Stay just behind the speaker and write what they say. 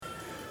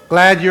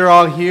Glad you're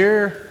all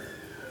here.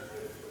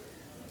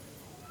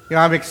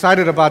 I'm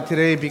excited about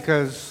today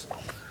because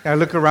I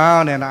look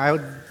around and I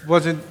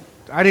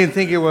didn't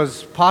think it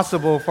was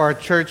possible for our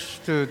church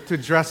to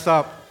dress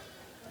up.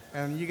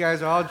 And you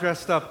guys are all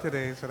dressed up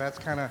today, so that's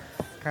kind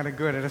of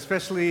good. And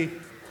especially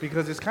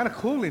because it's kind of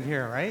cool in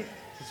here, right?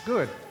 It's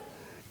good.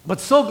 But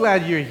so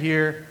glad you're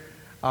here.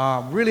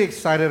 Really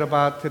excited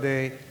about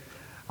today.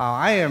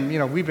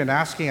 We've been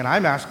asking, and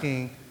I'm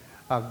asking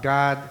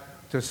God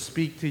to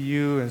speak to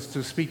you and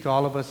to speak to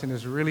all of us in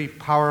this really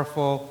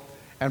powerful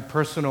and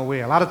personal way.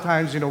 A lot of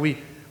times,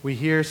 we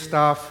hear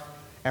stuff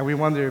and we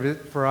wonder if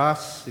it's for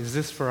us, is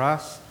this for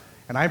us?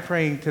 And I'm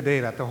praying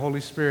today that the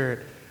Holy Spirit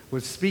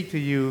would speak to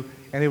you,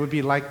 and it would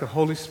be like the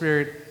Holy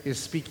Spirit is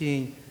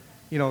speaking,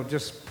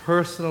 just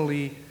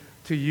personally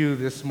to you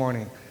this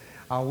morning.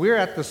 We're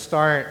at the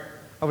start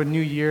of a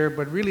new year,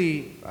 but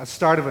really a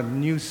start of a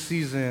new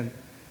season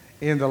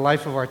in the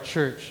life of our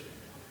church.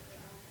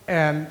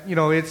 And,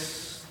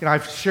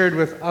 I've shared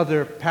with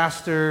other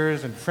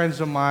pastors and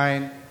friends of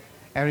mine,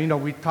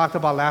 and, we talked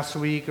about last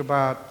week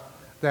about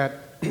that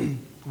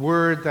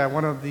word that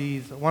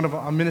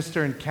a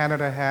minister in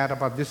Canada had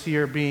about this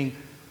year being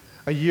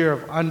a year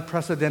of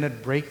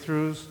unprecedented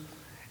breakthroughs.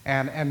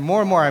 And more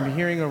and more I'm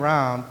hearing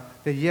around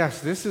that, yes,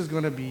 this is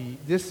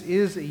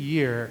a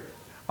year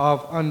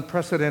of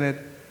unprecedented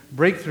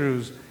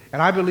breakthroughs.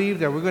 And I believe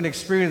that we're going to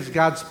experience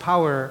God's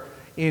power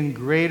in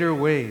greater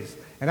ways.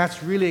 And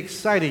that's really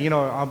exciting.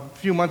 A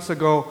few months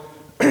ago,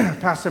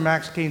 Pastor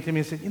Max came to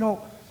me and said,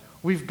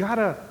 we've got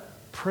to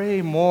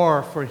pray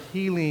more for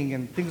healing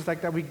and things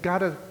like that. We've got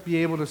to be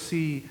able to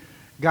see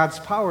God's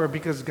power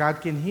because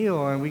God can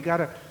heal, and we got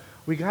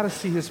to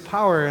see His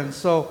power. And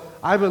so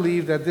I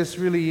believe that this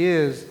really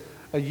is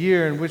a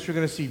year in which we're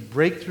going to see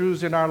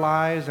breakthroughs in our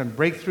lives and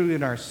breakthrough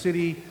in our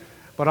city,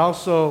 but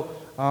also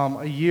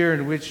a year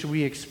in which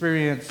we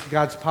experience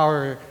God's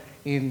power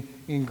in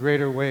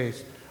greater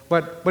ways.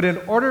 But in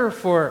order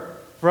for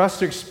us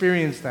to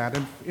experience that,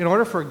 and in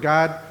order for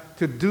God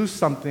to do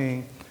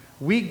something,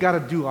 we got to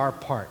do our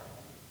part.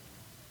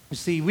 You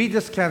see, we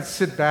just can't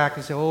sit back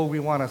and say, "Oh, we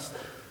want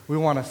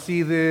to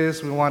see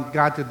this. We want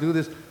God to do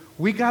this."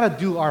 We got to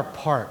do our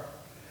part.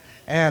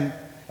 And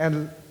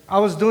I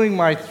was doing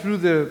my Through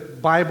the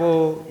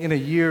Bible in a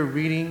Year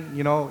reading,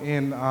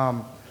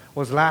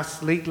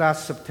 late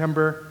last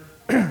September,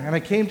 and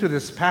I came to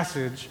this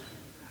passage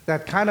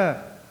that kind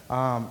of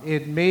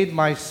it made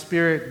my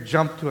spirit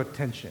jump to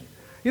attention.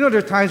 There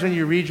are times when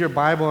you read your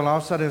Bible and all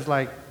of a sudden it's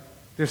like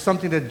there's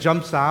something that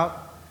jumps out,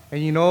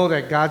 and you know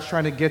that God's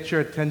trying to get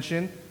your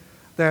attention,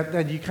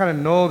 that you kind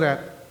of know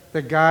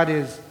that God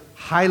is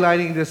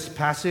highlighting this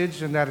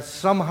passage and that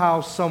somehow,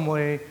 some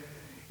way,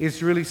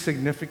 it's really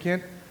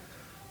significant.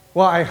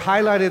 Well, I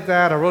highlighted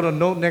that, I wrote a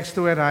note next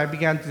to it, and I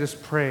began to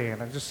just pray.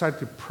 And I decided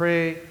to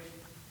pray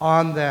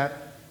on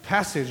that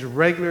passage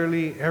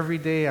regularly, every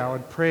day. I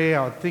would pray,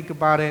 I would think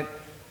about it.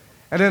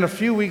 And then a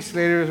few weeks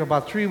later,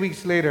 about 3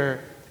 weeks later,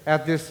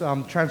 at this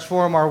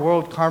Transform Our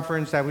World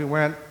conference that we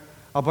went,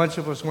 a bunch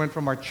of us went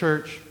from our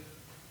church,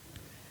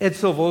 Ed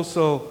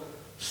Silvoso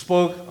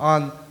spoke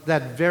on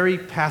that very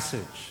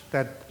passage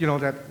that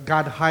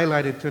God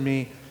highlighted to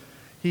me.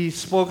 He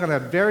spoke on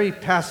that very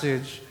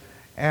passage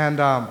and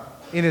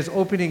in his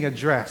opening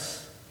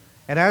address.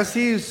 And as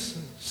he's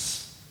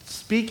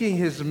speaking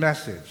his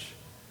message,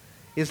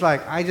 it's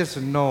like I just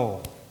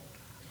know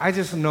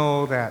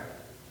that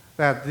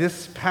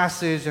this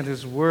passage and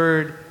his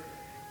word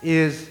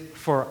is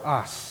for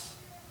us.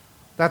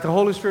 That the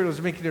Holy Spirit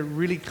was making it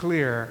really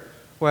clear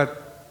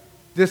what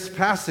this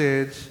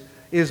passage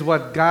is,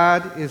 what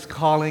God is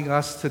calling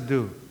us to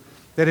do.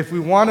 That if we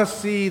want to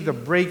see the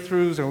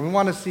breakthroughs and we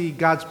want to see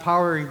God's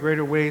power in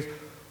greater ways,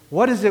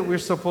 what is it we're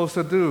supposed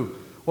to do?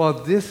 Well,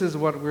 this is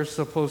what we're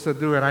supposed to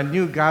do. And I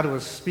knew God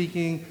was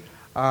speaking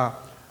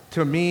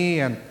to me,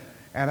 and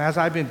as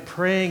I've been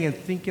praying and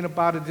thinking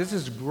about it, there's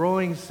this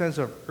growing sense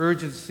of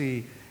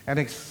urgency and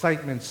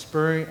excitement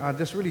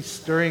just really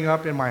stirring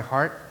up in my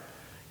heart.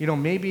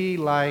 Maybe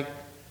like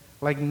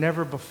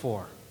never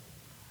before.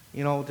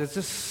 There's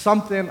just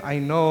something I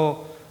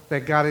know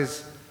that God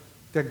is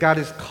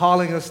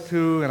calling us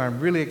to, and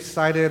I'm really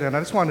excited. And I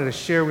just wanted to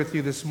share with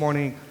you this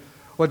morning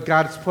what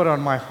God's put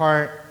on my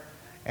heart,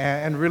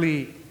 and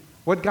really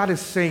what God is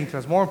saying to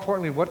us. More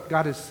importantly, what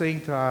God is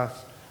saying to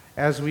us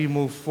as we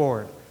move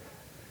forward.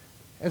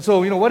 And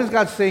so, what is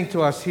God saying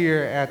to us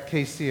here at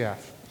KCF?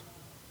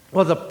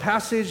 Well, the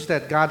passage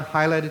that God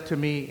highlighted to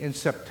me in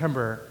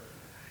September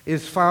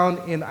is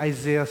found in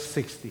Isaiah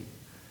 60.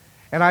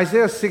 And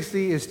Isaiah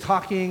 60 is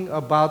talking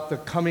about the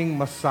coming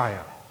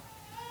Messiah.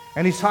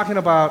 And he's talking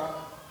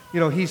about,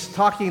 he's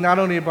talking not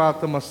only about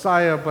the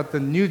Messiah, but the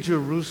new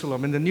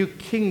Jerusalem and the new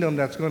kingdom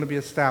that's going to be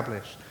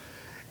established.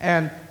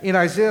 And in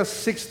Isaiah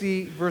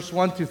 60, verse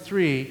 1 to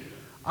 3,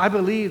 I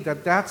believe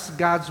that that's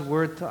God's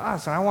word to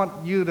us. And I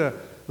want you to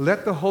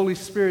let the Holy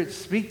Spirit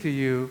speak to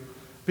you,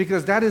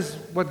 because that is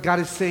what God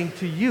is saying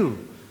to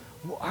you.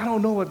 I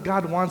don't know what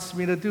God wants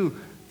me to do.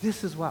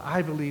 This is what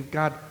I believe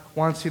God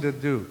wants you to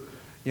do,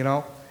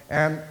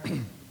 And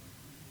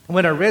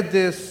when I read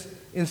this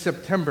in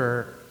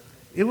September,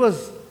 it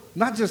was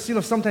not just,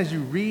 sometimes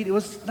you read, it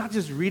was not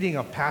just reading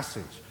a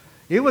passage.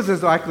 It was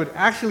as though I could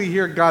actually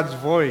hear God's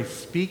voice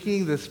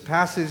speaking this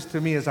passage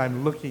to me as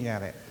I'm looking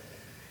at it.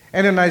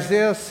 And in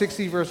Isaiah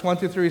 60, verse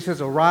 1-3, it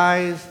says,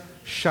 "Arise,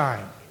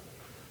 shine,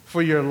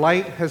 for your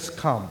light has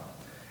come,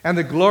 and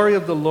the glory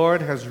of the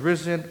Lord has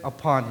risen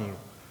upon you.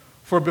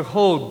 For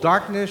behold,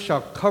 darkness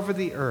shall cover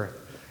the earth,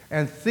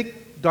 and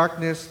thick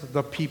darkness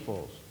the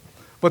peoples.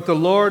 But the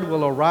Lord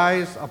will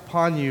arise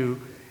upon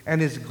you,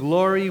 and his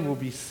glory will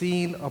be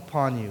seen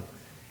upon you.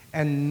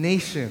 And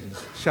nations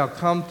shall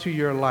come to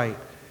your light,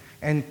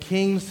 and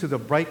kings to the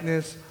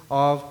brightness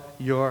of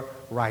your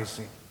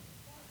rising."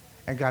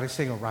 And God is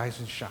saying, arise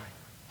and shine.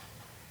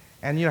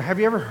 And, have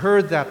you ever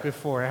heard that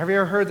before? Have you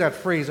ever heard that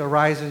phrase,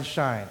 arise and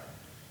shine?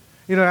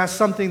 That's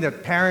something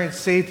that parents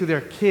say to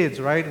their kids,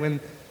 right? When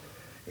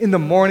in the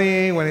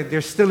morning, when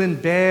they're still in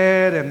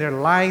bed and they're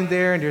lying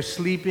there and they're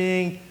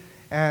sleeping,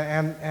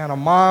 and a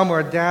mom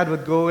or a dad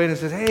would go in and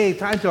say, "Hey,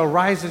 time to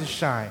arise and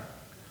shine."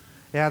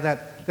 Yeah,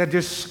 that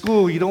there's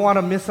school. You don't want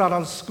to miss out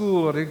on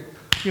school.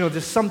 Or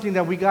there's something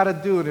that we got to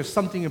do. There's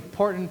something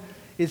important.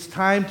 It's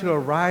time to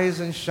arise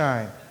and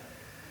shine.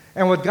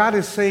 And what God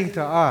is saying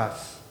to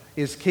us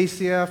is,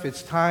 KCF,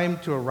 it's time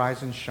to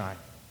arise and shine.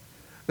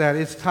 That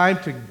it's time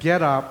to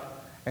get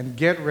up and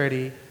get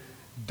ready.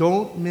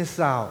 Don't miss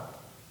out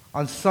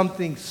on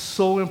something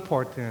so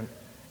important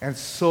and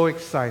so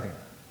exciting.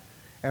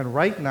 And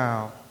right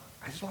now,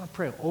 I just want to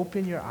pray,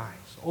 open your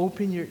eyes,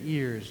 open your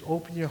ears,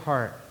 open your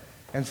heart,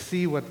 and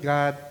see what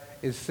God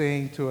is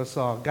saying to us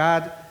all.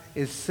 God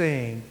is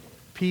saying,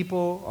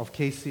 people of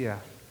KCF,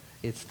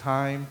 it's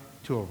time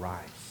to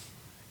arise.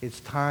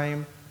 It's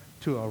time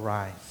to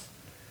arise.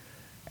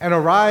 And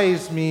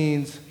arise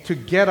means to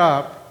get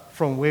up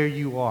from where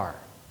you are,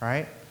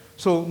 right?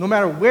 So no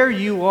matter where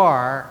you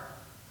are,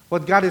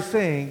 what God is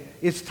saying,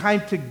 it's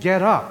time to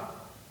get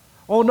up.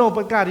 Oh no,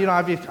 but God,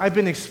 I've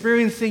been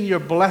experiencing your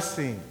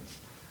blessings.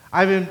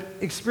 I've been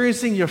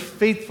experiencing your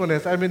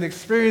faithfulness. I've been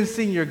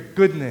experiencing your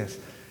goodness.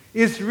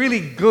 It's really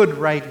good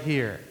right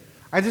here.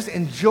 I'm just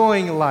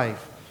enjoying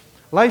life.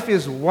 Life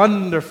is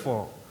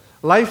wonderful.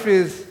 Life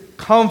is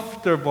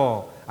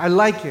comfortable. I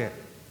like it.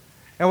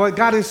 And what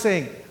God is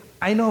saying,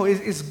 I know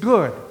it's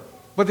good,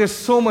 but there's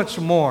so much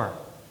more.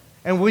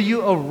 And will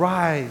you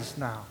arise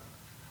now?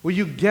 Will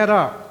you get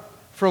up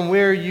from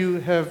where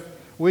you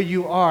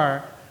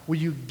are? Will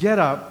you get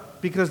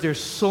up, because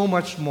there's so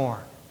much more,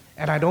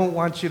 and I don't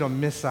want you to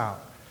miss out.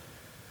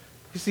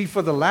 You see,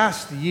 for the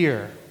last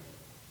year,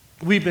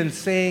 we've been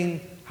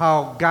saying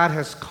how God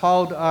has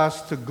called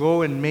us to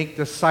go and make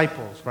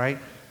disciples, right?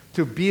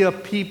 To be a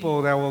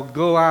people that will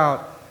go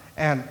out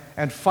and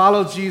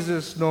follow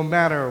Jesus no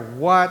matter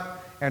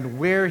what and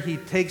where he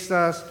takes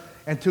us,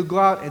 and to go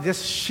out and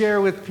just share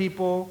with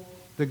people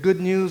the good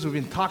news. We've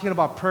been talking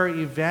about prayer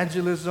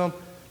evangelism,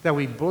 that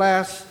we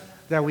bless,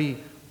 that we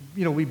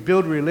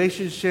build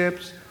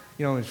relationships,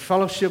 in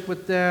fellowship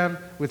with them,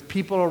 with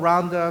people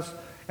around us,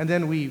 and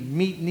then we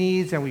meet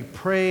needs and we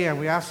pray and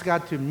we ask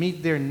God to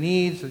meet their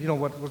needs,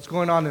 what's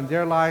going on in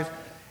their lives,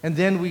 and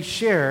then we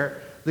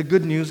share the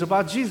good news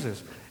about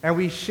Jesus. And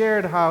we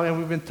shared and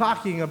we've been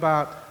talking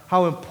about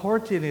how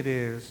important it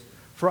is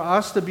for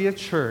us to be a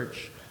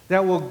church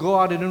that will go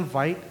out and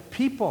invite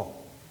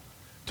people,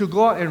 to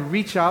go out and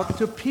reach out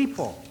to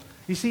people.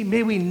 You see,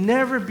 may we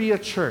never be a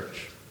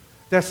church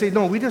that say,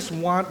 no, we just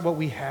want what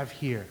we have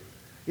here.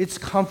 It's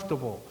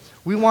comfortable.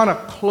 We want a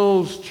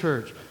closed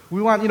church.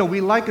 We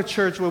like a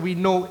church where we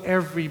know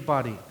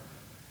everybody,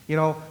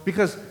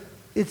 because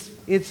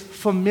it's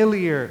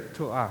familiar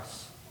to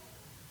us.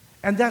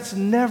 And that's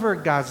never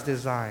God's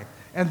design.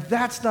 And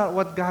that's not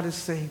what God is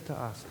saying to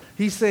us.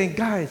 He's saying,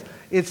 guys,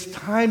 it's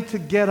time to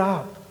get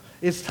up.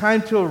 It's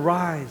time to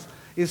arise.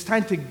 It's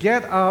time to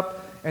get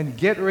up and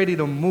get ready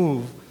to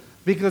move,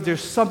 because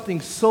there's something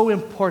so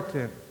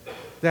important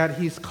that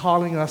he's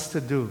calling us to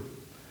do,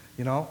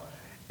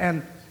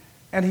 And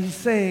he's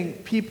saying,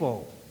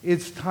 people,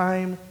 it's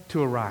time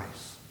to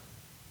arise.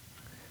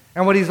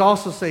 And what he's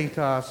also saying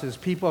to us is,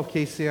 people of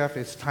KCF,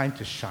 it's time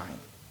to shine.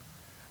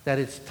 That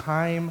it's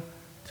time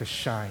to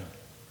shine.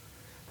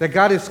 That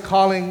God is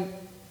calling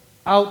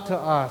out to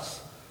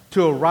us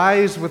to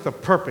arise with a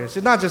purpose.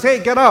 It's not just,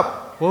 hey, get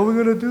up. What are we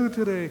going to do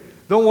today?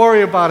 Don't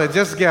worry about it.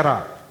 Just get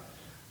up.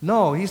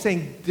 No, he's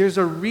saying there's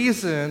a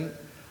reason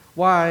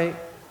why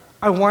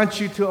I want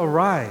you to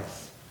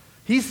arise.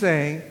 He's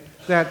saying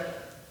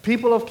that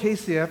people of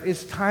KCF,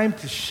 it's time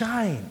to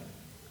shine.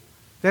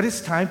 That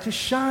it's time to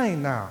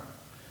shine now.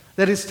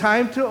 That it's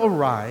time to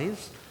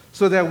arise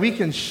so that we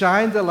can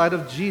shine the light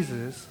of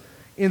Jesus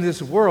in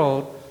this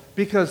world,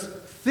 because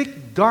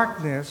thick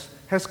darkness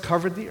has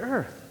covered the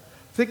earth.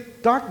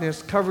 Thick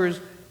darkness covers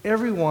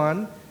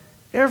everyone,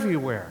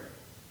 everywhere.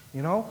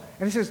 And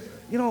he says,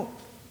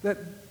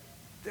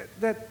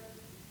 that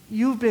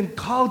you've been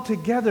called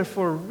together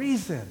for a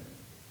reason.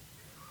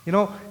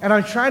 And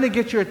I'm trying to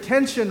get your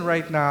attention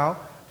right now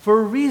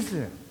for a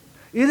reason.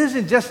 It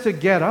isn't just to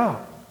get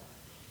up,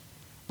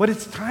 but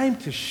it's time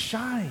to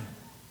shine.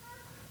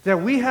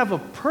 that we have a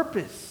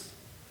purpose,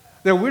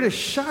 that we're to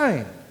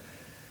shine.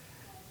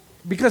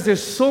 Because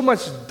there's so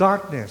much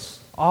darkness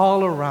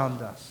all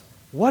around us.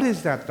 What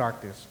is that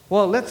darkness?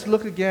 Well, let's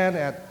look again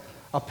at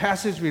a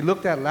passage we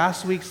looked at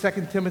last week,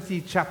 2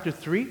 Timothy chapter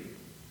 3.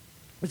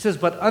 It says,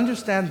 "But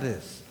understand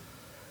this,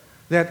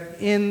 that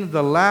in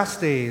the last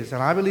days,"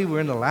 and I believe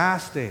we're in the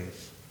last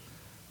days,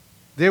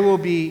 there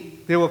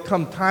will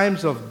come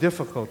times of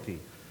difficulty.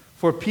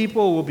 For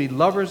people will be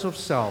lovers of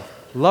self,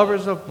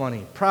 lovers of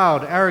money,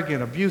 proud,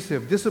 arrogant,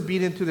 abusive,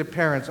 disobedient to their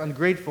parents,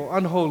 ungrateful,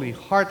 unholy,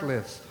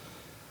 heartless,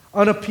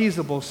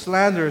 unappeasable,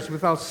 slanderous,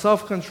 without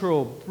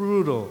self-control,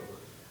 brutal,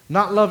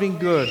 not loving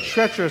good,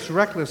 treacherous,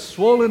 reckless,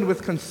 swollen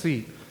with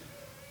conceit,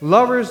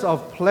 lovers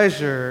of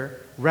pleasure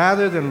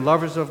rather than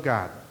lovers of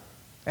God,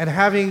 and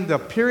having the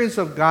appearance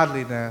of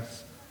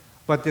godliness,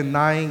 but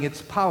denying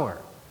its power.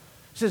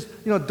 It says,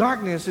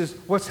 darkness is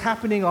what's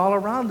happening all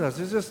around us.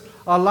 There's just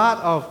a lot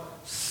of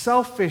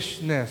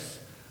selfishness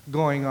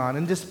going on,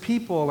 and just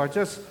people are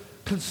just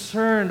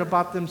concerned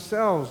about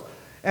themselves.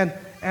 And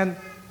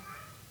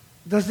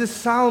does this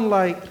sound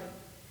like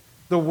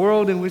the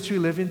world in which we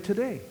live in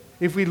today?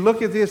 If we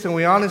look at this and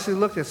we honestly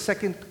look at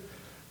 2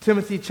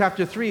 Timothy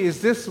chapter 3,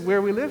 is this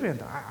where we live in?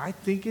 I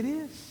think it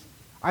is.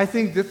 I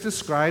think this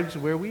describes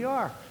where we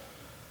are.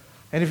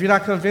 And if you're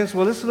not convinced,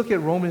 well, let's look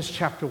at Romans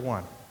chapter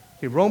 1.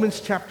 Okay, Romans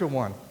chapter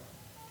 1,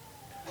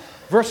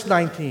 verse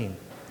 19.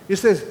 It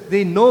says,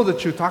 they know the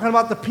truth, talking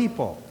about the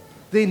people.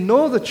 They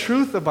know the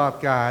truth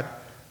about God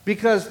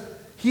because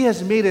He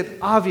has made it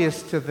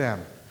obvious to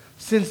them.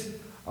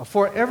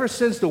 For ever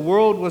since the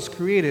world was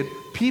created,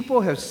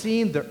 people have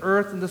seen the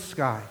earth and the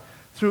sky.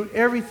 Through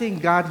everything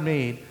God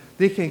made,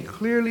 they can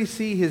clearly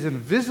see His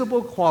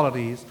invisible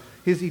qualities,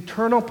 His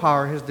eternal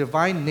power, His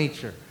divine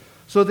nature.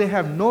 So they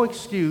have no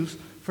excuse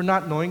for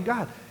not knowing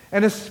God.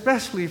 And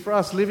especially for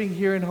us living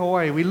here in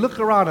Hawaii, we look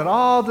around at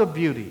all the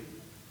beauty,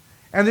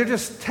 and they're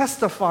just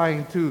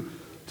testifying to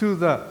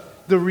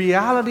the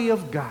reality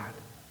of God.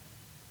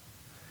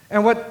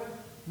 And what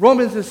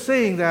Romans is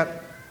saying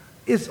that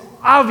it's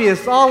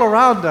obvious all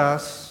around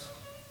us,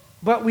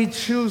 but we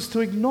choose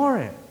to ignore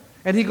it.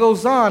 And he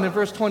goes on in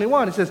verse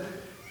 21, it says,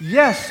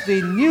 yes,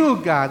 they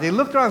knew God. They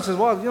looked around and said,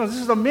 well, this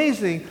is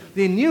amazing.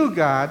 They knew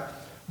God,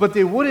 but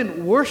they wouldn't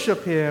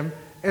worship Him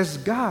as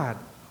God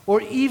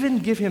or even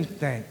give Him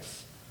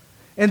thanks.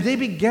 And they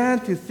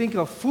began to think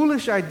of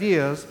foolish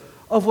ideas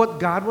of what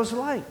God was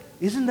like.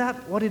 Isn't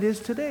that what it is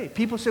today?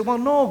 People say, well,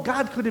 no,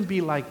 God couldn't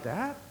be like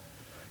that.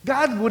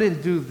 God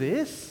wouldn't do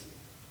this.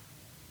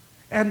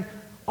 And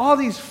all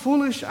these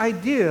foolish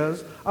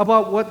ideas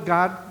about what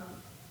God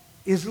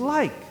is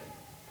like.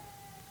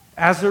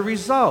 As a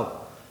result,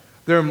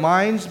 their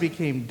minds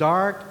became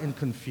dark and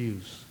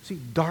confused. See,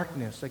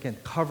 darkness, again,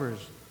 covers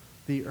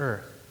the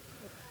earth.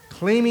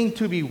 Claiming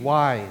to be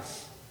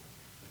wise,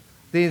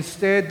 they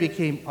instead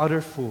became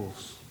utter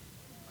fools.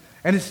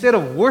 And instead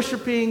of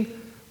worshiping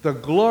the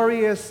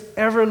glorious,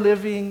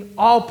 ever-living,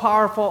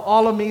 all-powerful,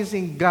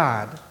 all-amazing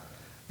God,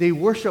 they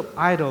worship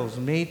idols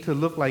made to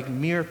look like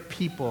mere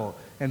people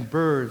and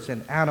birds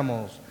and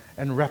animals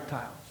and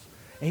reptiles.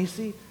 And you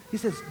see, he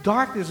says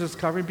darkness is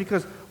covering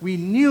because we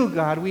knew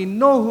God, we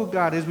know who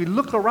God is, we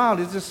look around,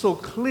 it's just so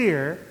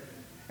clear,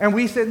 and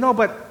we said, no,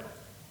 but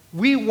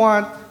we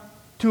want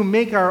to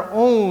make our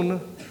own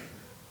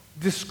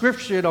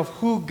description of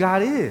who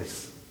God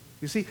is.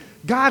 You see,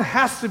 God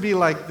has to be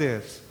like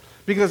this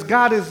because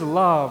God is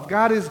love.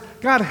 God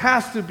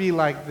has to be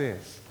like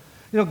this.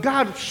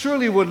 God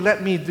surely would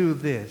let me do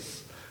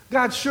this.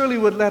 God surely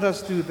would let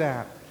us do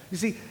that. You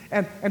see,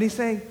 and he's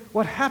saying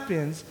what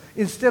happens,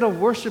 instead of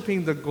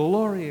worshiping the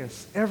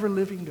glorious,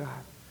 ever-living God,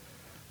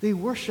 they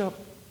worship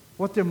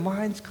what their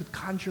minds could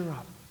conjure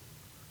up.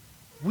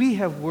 We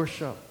have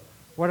worshiped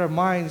what our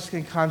minds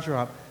can conjure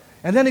up.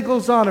 And then it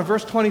goes on in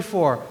verse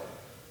 24.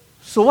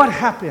 So what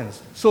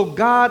happens? So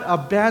God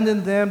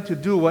abandoned them to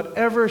do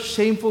whatever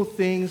shameful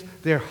things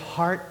their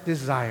heart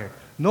desired.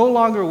 No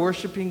longer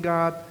worshiping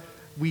God,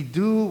 we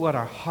do what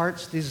our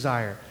hearts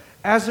desire.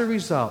 As a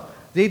result,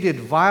 they did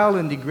vile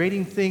and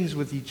degrading things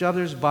with each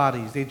other's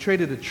bodies. They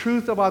traded the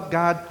truth about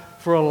God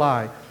for a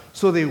lie.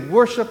 So they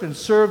worship and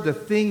serve the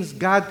things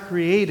God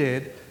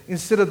created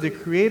instead of the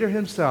Creator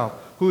Himself,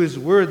 who is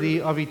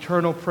worthy of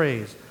eternal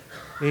praise.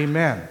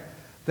 Amen.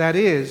 That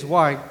is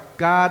why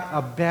God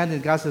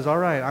says, all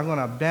right, I'm going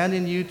to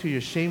abandon you to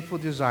your shameful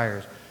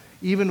desires.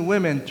 Even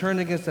women turn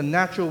against the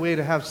natural way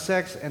to have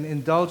sex and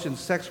indulge in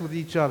sex with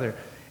each other.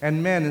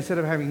 And men, instead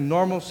of having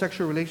normal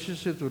sexual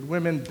relationships with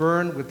women,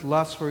 burn with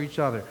lust for each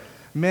other.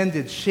 Men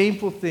did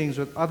shameful things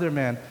with other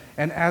men,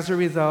 and as a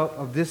result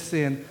of this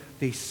sin,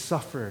 they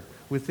suffered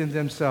within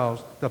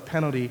themselves the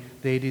penalty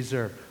they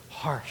deserved.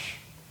 Harsh.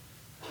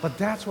 But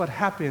that's what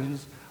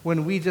happens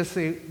when we just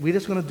say, we're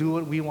just going to do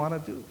what we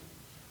want to do.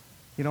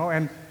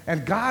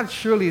 And God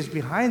surely is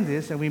behind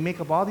this, and we make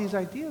up all these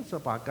ideas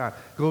about God.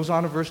 Goes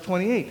on to verse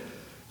 28.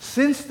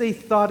 Since they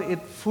thought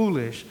it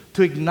foolish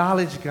to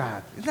acknowledge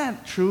God. Isn't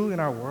that true in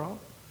our world?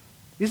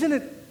 Isn't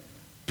it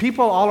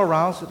people all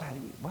around say,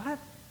 what?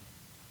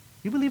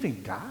 You believe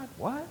in God?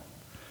 What?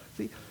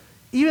 See,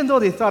 Even though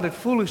they thought it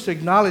foolish to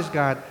acknowledge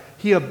God,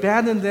 he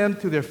abandoned them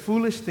to their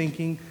foolish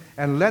thinking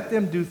and let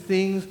them do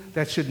things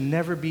that should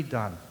never be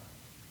done.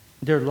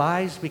 Their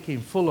lives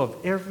became full of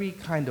every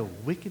kind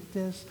of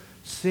wickedness,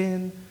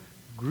 sin,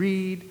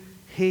 greed,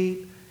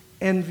 hate,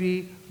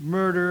 envy,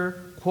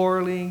 murder,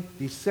 quarreling,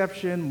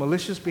 deception,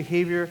 malicious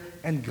behavior,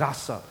 and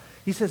gossip.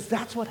 He says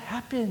that's what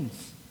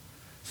happens.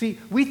 See,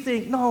 we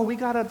think, no, we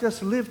got to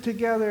just live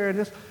together and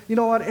just, you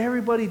know what,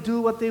 everybody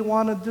do what they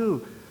want to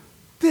do.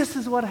 This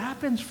is what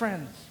happens,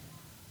 friends,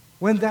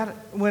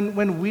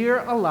 when we're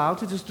allowed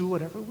to just do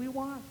whatever we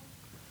want.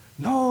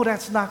 No,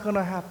 that's not going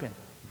to happen.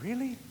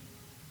 Really?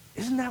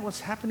 Isn't that what's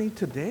happening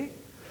today?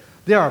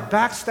 There are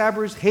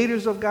backstabbers,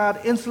 haters of God,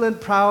 insolent,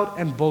 proud,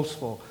 and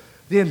boastful.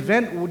 They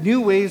invent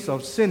new ways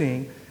of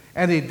sinning,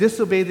 and they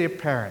disobey their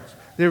parents.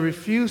 They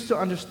refuse to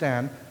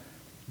understand,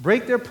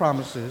 break their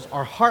promises,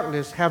 are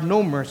heartless, have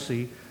no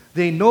mercy.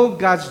 They know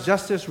God's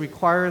justice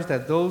requires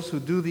that those who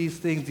do these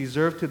things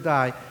deserve to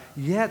die,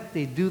 yet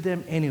they do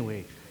them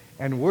anyway.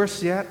 And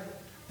worse yet,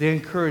 they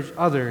encourage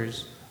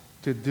others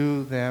to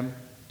do them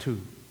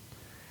too.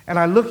 And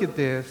I look at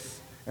this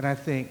and I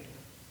think,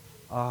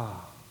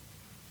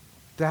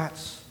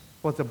 that's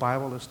what the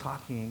Bible is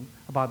talking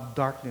about,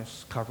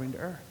 darkness covering the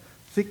earth.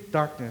 Thick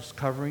darkness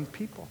covering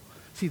people.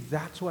 See,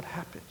 that's what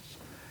happens.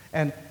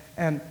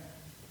 And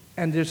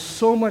there's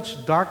so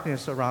much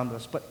darkness around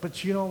us.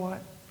 But you know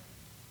what?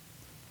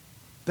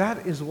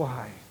 That is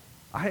why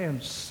I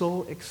am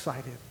so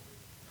excited.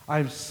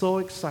 I'm so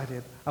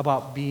excited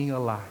about being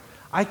alive.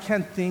 I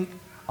can't think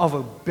of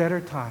a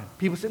better time.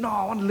 People say, no,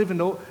 I want to live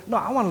no,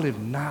 I want to live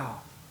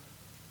now.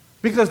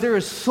 Because there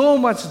is so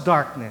much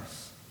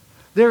darkness.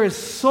 There is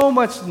so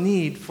much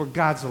need for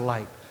God's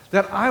light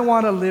that I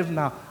want to live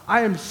now.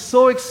 I am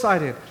so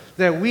excited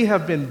that we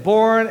have been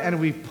born and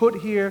we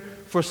put here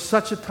for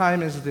such a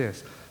time as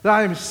this. That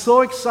I am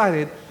so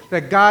excited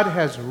that God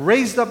has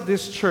raised up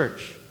this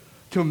church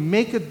to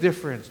make a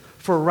difference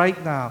for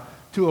right now,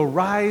 to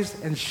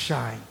arise and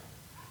shine.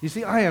 You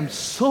see, I am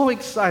so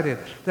excited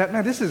that,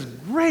 man, this is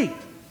great.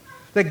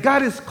 That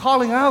God is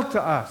calling out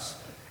to us.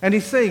 And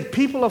he's saying,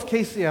 people of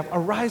KCF,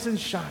 arise and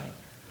shine.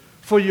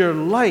 For your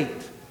light,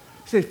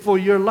 he said, for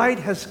your light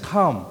has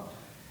come.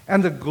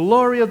 And the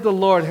glory of the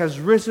Lord has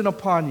risen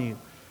upon you.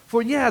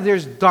 For yeah,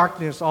 there's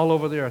darkness all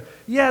over the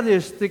earth. Yeah,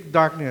 there's thick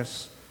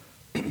darkness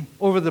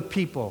over the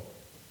people.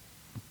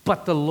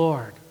 But the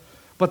Lord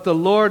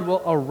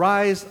will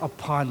arise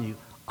upon you.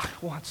 I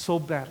want so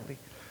badly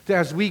that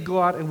as we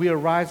go out and we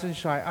arise and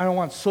shine, I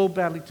want so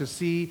badly to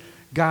see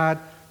God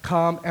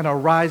come and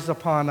arise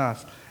upon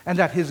us, and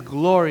that his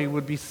glory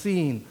would be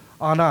seen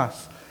on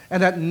us,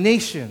 and that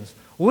nations,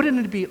 wouldn't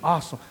it be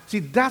awesome? See,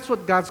 that's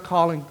what God's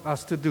calling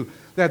us to do,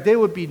 that there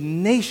would be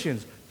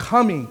nations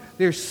coming.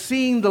 They're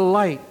seeing the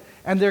light,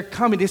 and they're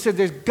coming. They said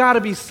there's got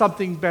to be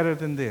something better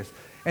than this.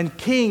 And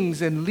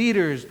kings and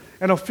leaders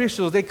and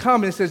officials, they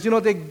come and says,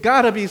 there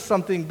got to be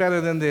something better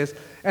than this.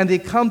 And they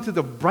come to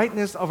the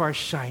brightness of our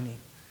shining,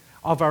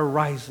 of our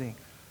rising.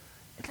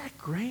 Isn't that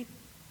great?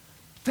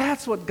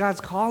 That's what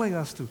God's calling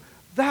us to.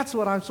 That's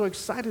what I'm so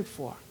excited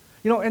for.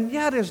 And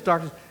yeah, there's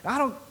darkness. I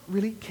don't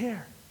really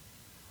care.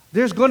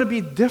 There's going to be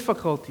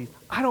difficulties.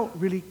 I don't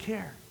really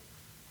care.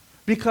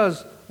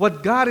 Because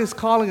what God is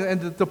calling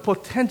and the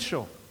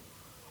potential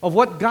of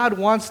what God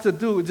wants to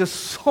do is just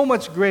so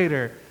much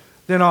greater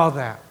than all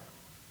that.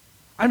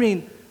 I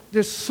mean,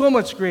 there's so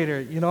much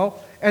greater,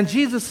 And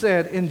Jesus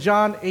said in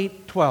John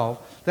 8:12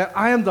 that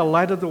I am the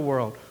light of the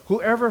world.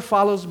 Whoever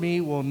follows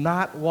me will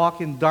not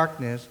walk in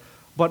darkness,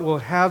 but will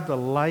have the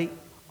light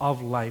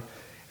of life.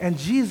 And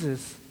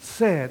Jesus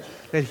said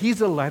that he's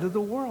the light of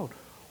the world.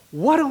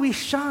 What do we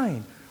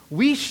shine?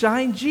 We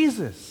shine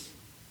Jesus.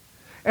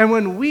 And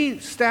when we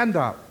stand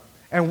up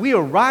and we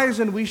arise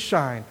and we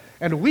shine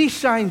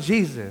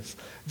Jesus,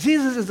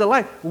 Jesus is the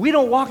light. We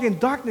don't walk in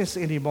darkness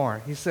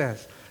anymore, he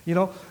says.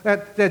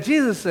 That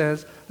Jesus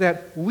says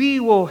that we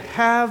will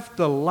have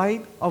the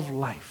light of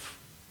life.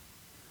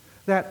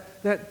 That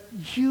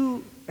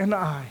you and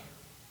I,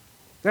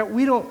 that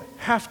we don't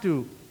have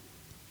to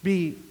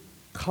be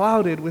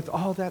clouded with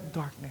all that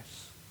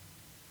darkness.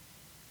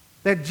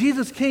 That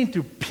Jesus came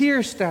to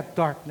pierce that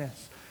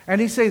darkness. And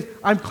he says,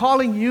 I'm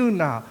calling you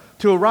now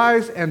to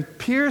arise and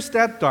pierce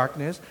that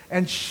darkness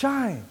and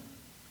shine.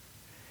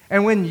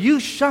 And when you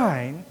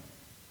shine,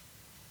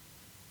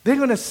 they're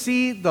going to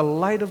see the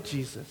light of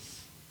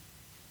Jesus.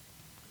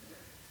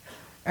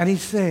 And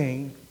he's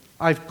saying,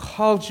 I've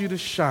called you to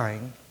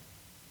shine,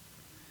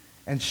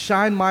 and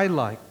shine my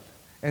light,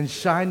 and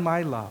shine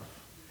my love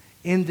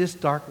in this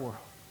dark world.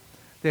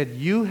 That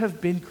you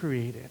have been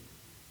created,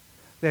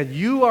 that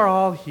you are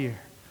all here,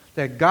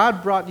 that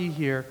God brought you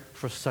here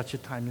for such a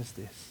time as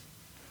this.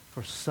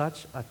 For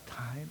such a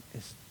time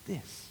as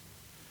this.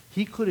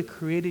 He could have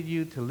created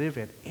you to live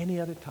at any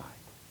other time.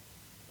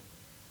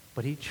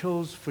 But he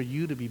chose for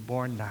you to be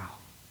born now.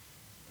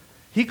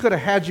 He could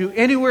have had you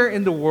anywhere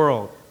in the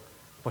world,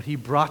 but he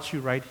brought you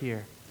right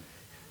here.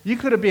 You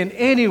could have been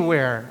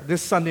anywhere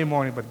this Sunday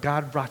morning, but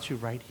God brought you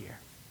right here.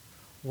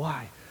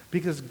 Why?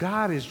 Because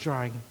God is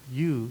drawing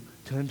you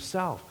to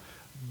himself.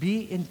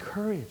 Be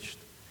encouraged.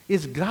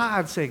 It's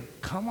God saying,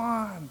 come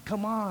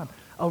on,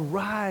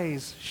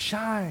 arise,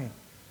 shine.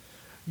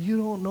 You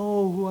don't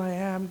know who I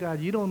am, God.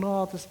 You don't know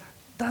all this.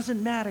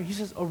 Doesn't matter. He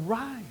says,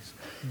 arise.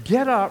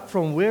 Get up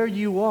from where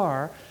you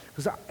are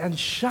and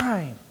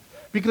shine.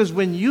 Because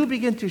when you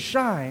begin to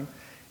shine,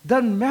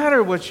 doesn't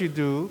matter what you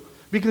do,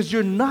 because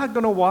you're not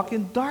going to walk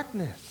in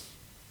darkness.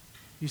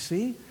 You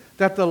see?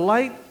 That the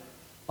light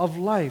of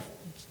life,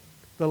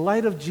 the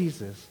light of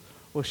Jesus,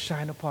 will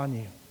shine upon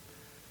you.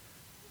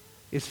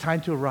 It's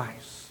time to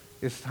rise.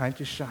 It's time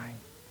to shine.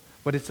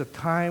 But it's a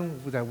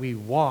time that we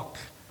walk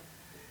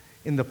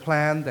in the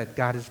plan that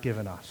God has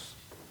given us.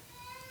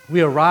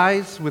 We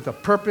arise with a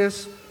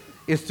purpose,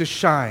 is to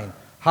shine.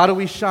 How do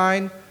we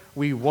shine?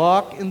 We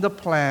walk in the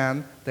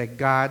plan that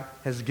God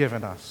has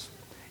given us.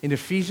 In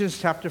Ephesians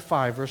chapter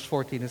 5, verse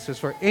 14, it says,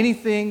 for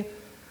anything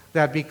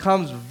that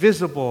becomes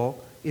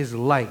visible is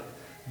light.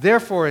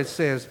 Therefore, it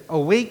says,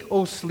 awake,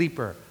 O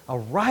sleeper,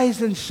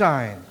 arise and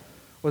shine,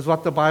 was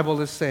what the Bible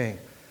is saying.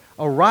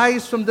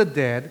 Arise from the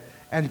dead,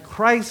 and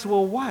Christ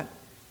will what?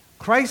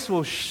 Christ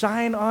will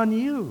shine on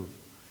you.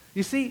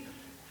 You see,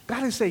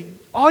 God is saying,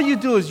 all you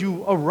do is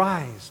you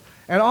arise.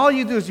 And all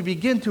you do is you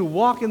begin to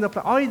walk in the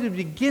plan. All you do is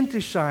begin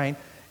to shine,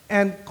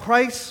 and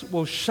Christ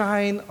will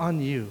shine on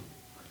you.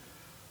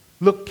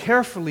 Look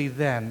carefully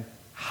then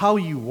how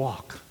you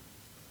walk.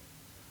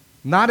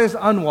 Not as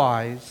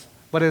unwise,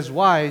 but as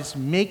wise,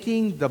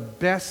 making the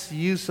best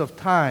use of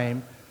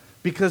time,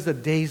 because the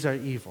days are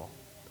evil.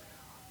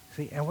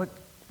 See, and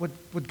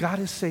what God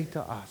is saying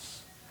to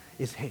us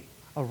is, hey,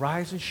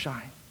 arise and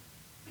shine.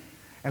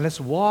 And let's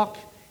walk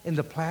in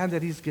the plan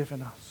that he's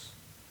given us.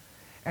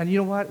 And you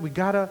know what? We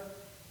got to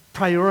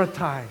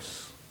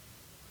prioritize.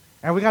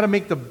 And we got to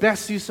make the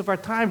best use of our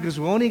time, because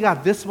we only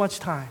got this much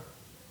time.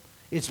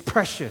 It's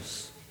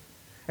precious.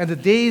 And the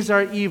days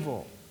are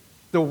evil.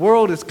 The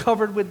world is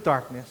covered with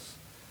darkness.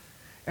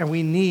 And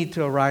we need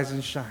to arise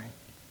and shine.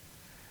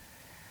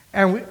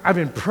 And I've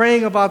been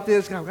praying about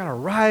this. God, we've got to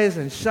rise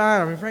and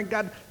shine. I've been praying,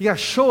 God, you got to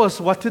show us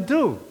what to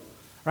do.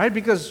 Right?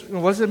 Because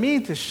what does it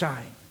mean to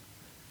shine?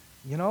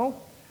 You know?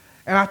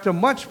 And after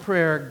much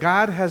prayer,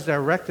 God has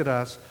directed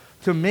us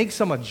to make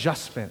some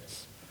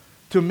adjustments.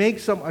 To make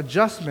some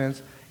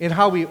adjustments in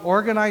how we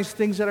organize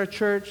things at our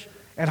church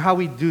and how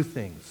we do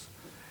things.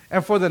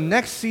 And for the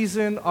next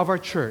season of our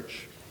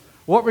church,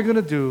 what we're going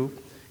to do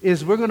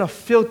is we're going to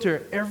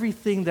filter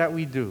everything that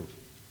we do.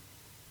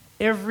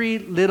 Every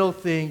little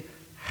thing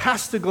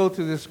has to go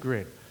through this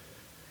grid.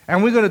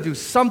 And we're going to do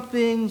some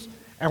things,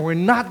 and we're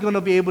not going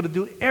to be able to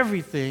do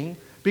everything,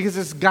 because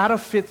it's got to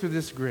fit through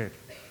this grid.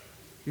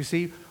 You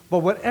see? But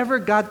whatever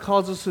God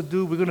calls us to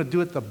do, we're going to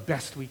do it the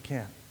best we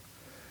can.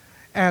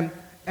 And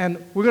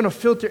we're going to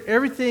filter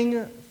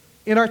everything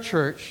in our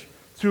church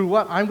through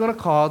what I'm going to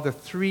call the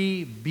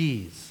 3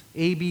 B's.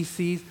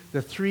 ABCs,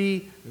 the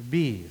 3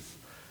 B's.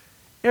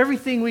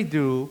 Everything we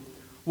do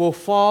will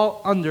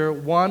fall under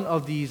one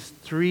of these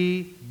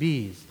 3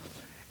 B's.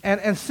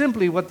 And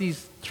simply what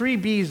these 3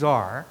 B's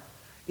are,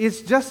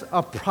 it's just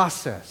a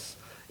process.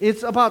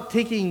 It's about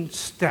taking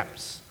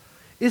steps.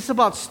 It's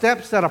about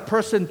steps that a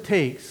person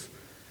takes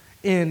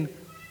in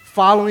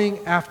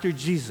following after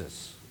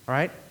Jesus,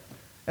 right?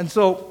 And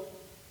so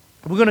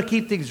we're going to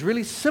keep things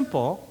really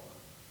simple,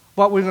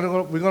 but we're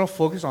going to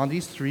focus on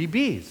these 3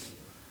 B's.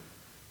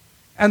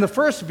 And the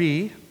first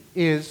B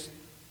is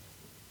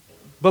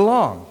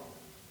belong.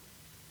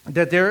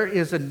 That there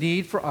is a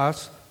need for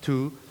us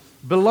to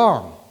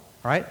belong,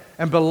 right?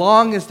 And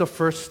belong is the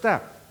first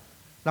step.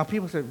 Now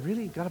people say,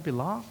 really, you got to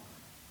belong?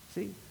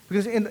 See?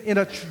 Because in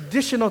a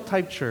traditional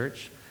type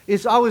church,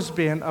 it's always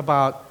been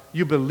about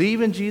you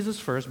believe in Jesus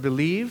first,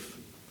 believe,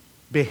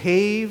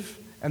 behave,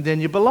 and then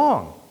you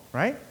belong,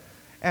 right?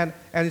 And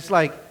it's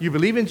like you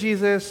believe in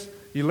Jesus,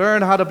 you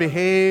learn how to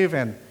behave,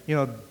 and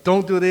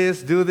don't do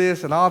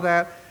this, and all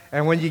that.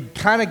 And when you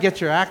kind of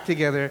get your act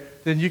together,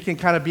 then you can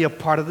kind of be a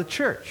part of the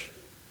church.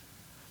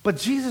 But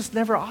Jesus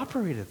never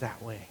operated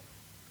that way.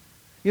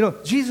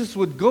 Jesus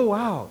would go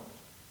out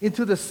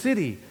into the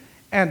city,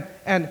 and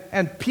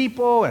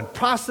people and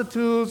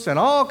prostitutes and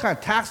all kind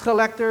of tax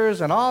collectors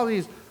and all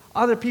these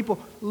other people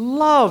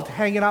loved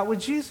hanging out with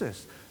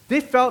Jesus.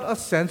 They felt a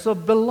sense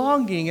of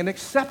belonging and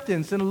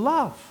acceptance and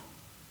love.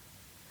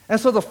 And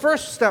so the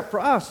first step for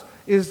us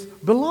is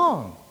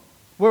belong,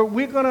 where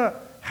we're going to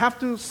have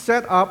to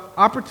set up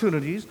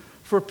opportunities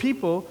for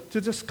people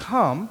to just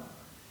come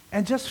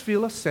and just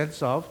feel a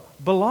sense of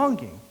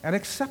belonging and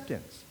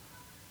acceptance.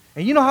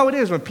 And you know how it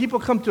is when people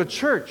come to a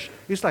church,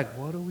 it's like,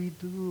 what do we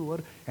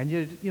do? And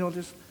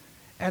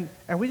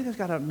we just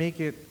got to make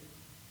it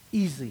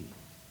easy.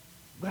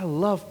 We got to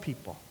love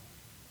people.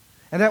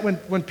 And that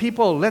when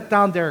people let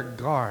down their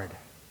guard,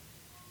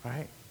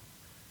 right?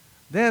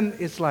 Then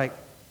it's like,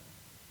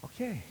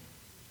 okay.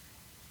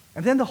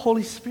 And then the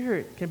Holy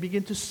Spirit can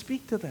begin to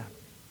speak to them.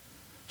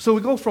 So we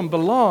go from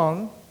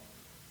belong,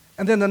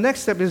 and then the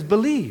next step is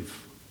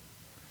believe.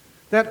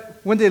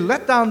 That when they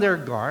let down their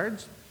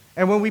guards,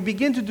 and when we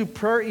begin to do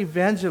prayer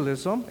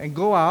evangelism and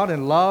go out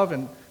and love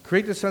and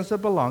create the sense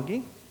of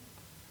belonging,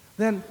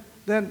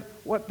 then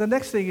what the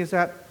next thing is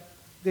that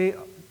they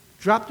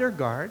drop their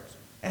guards,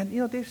 and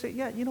they say,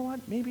 yeah, you know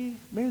what, maybe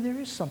there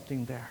is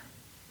something there.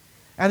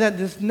 And then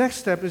this next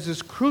step is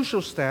this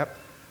crucial step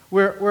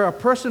where a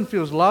person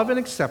feels loved and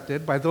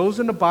accepted by those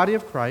in the body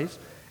of Christ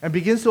and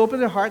begins to open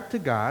their heart to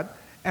God,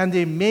 and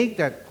they make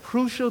that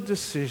crucial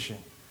decision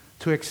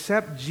to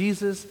accept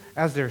Jesus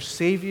as their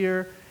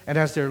Savior and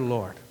as their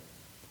Lord.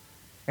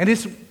 And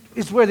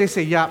it's where they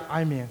say, yeah,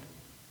 I'm in.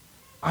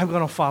 I'm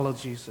going to follow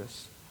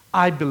Jesus.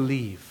 I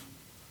believe.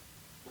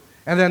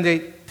 And then they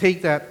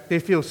take that, they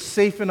feel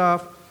safe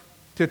enough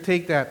to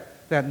take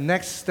that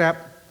next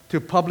step to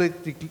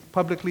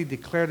publicly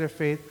declare their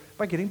faith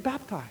by getting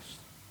baptized.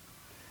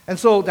 And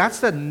so that's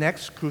the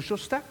next crucial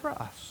step for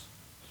us,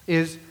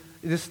 is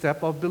this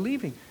step of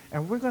believing.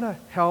 And we're going to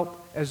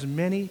help as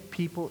many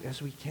people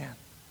as we can.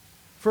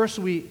 First,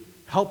 we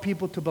help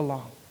people to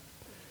belong.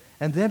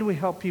 And then we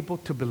help people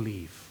to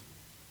believe.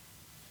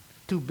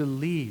 To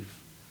believe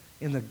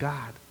in the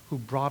God who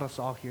brought us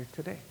all here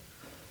today.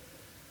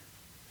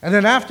 And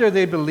then after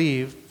they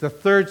believe, the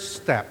third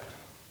step,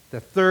 the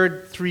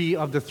third three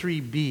of the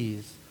three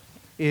B's,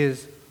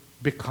 is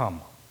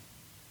become.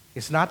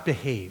 It's not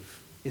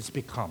behave, it's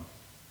become.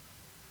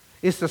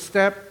 It's the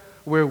step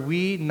where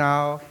we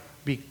now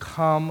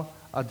become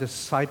a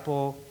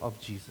disciple of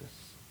Jesus.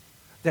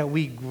 That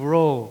we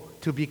grow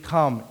to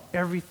become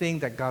everything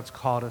that God's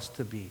called us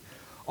to be.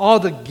 All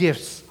the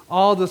gifts,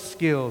 all the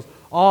skills,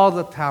 all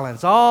the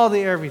talents, all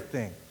the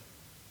everything.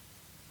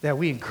 That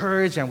we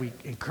encourage and we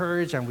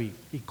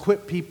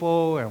equip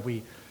people and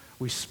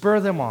we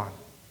spur them on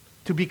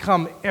to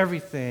become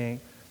everything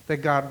that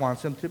God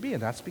wants them to be,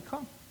 and that's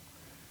become.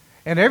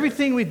 And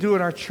everything we do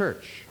in our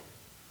church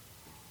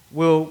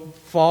will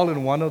fall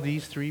in one of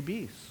these three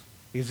B's.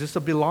 Is this a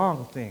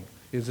belong thing?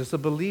 Is this a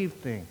believe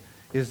thing?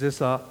 Is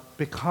this a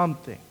become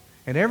thing?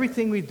 And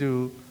everything we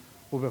do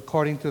will be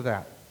according to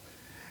that.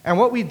 And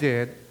what we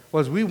did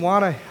was we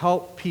want to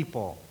help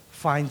people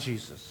find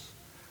Jesus.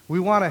 We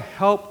want to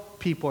help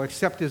people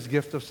accept His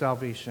gift of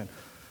salvation.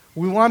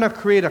 We want to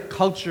create a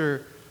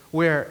culture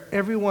where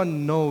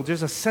everyone knows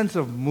there's a sense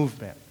of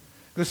movement.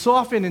 Because so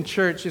often in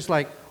church, it's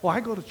like, oh,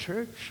 I go to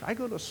church, I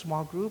go to a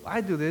small group,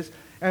 I do this,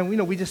 and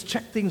we just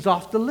check things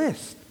off the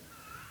list.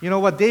 You know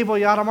what Dave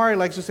Oyatamari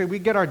likes to say, we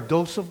get our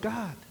dose of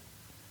God.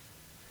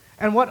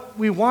 And what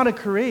we want to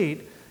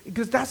create,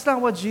 because that's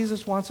not what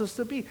Jesus wants us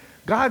to be.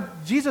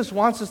 Jesus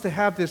wants us to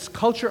have this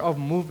culture of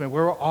movement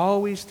where we're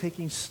always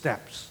taking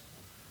steps.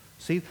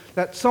 See,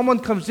 that someone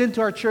comes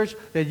into our church,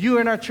 that you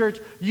in our church,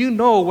 you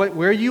know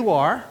where you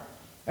are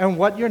and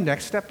what your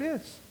next step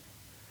is.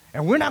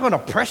 And we're not going to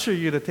pressure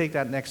you to take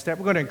that next step.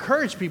 We're going to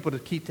encourage people to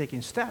keep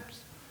taking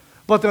steps.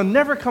 But there'll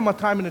never come a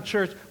time in the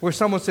church where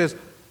someone says,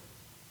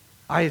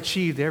 I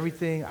achieved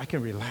everything, I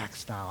can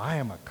relax now, I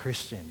am a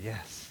Christian,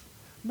 yes.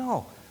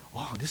 No.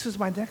 Oh, this is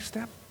my next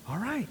step? All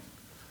right.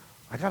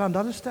 I got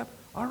another step?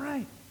 All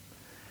right.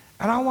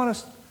 And I want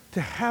us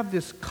to have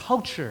this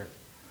culture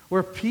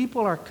where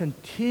people are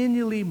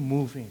continually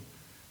moving,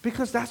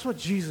 because that's what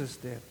Jesus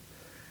did.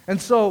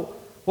 And so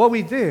what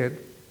we did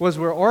was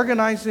we're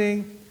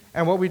organizing,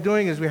 and what we're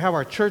doing is we have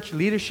our church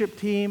leadership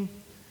team,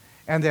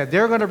 and that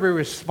they're going to be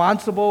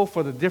responsible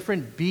for the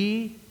different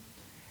B,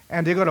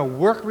 and they're going to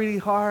work really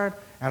hard,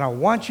 and I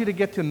want you to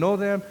get to know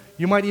them.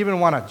 You might even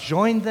want to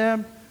join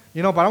them,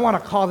 but I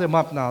want to call them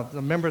up now,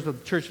 the members of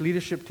the church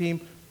leadership team.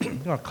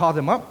 I'm going to call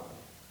them up.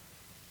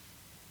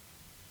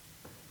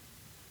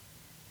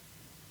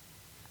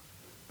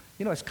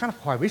 It's kind of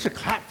quiet. We should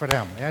clap for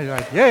them. Yeah, you're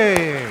like,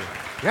 yay!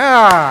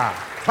 Yeah!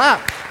 Clap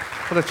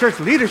for the church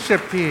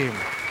leadership team.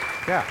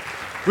 Yeah.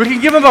 We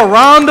can give them a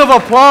round of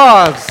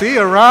applause. See?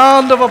 A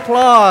round of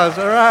applause.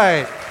 All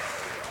right.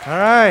 All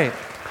right.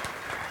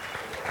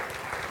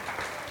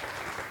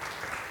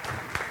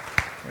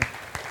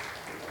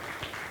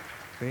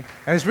 See?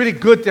 And it's really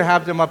good to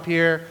have them up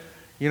here.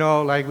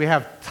 Like we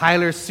have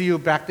Tyler Seal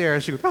back there.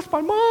 And she goes, that's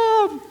my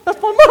mom.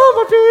 That's my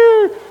mom up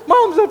here.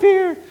 Mom's up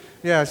here.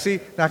 Yeah, see,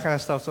 that kind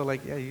of stuff. So,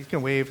 yeah, you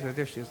can wave.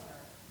 There she is.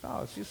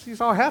 Oh,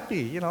 she's all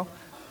happy,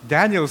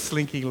 Daniel's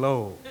slinking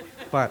low.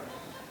 But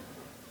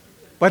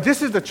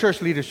this is the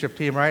church leadership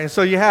team, right? And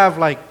so you have,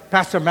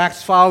 Pastor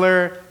Max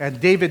Fowler and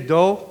David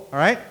Doe, all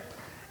right?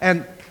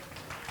 And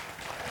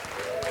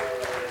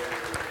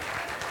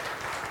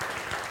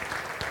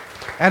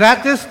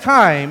at this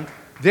time,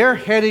 they're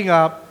heading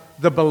up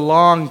the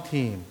Belong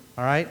team,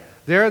 all right?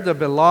 They're the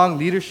Belong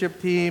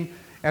leadership team,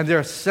 and they're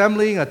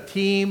assembling a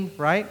team,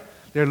 right?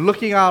 They're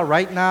looking out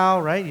right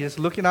now, right? You're just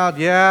looking out.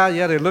 Yeah,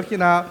 they're looking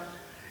out.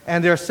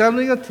 And they're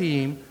assembling a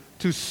team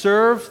to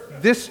serve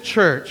this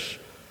church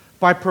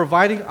by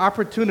providing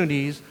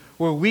opportunities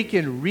where we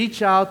can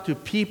reach out to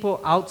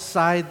people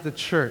outside the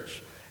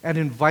church and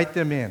invite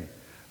them in.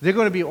 They're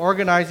going to be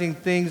organizing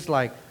things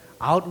like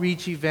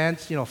outreach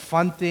events,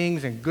 fun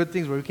things and good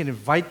things where we can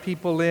invite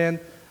people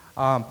in.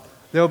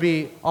 They're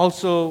going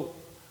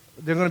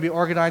to be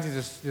organizing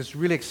this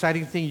really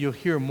exciting thing. You'll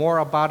hear more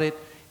about it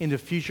in the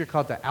future,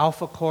 called the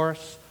Alpha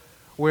Course,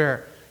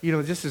 where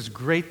just this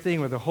great thing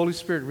where the Holy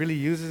Spirit really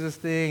uses this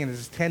thing, and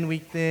it's this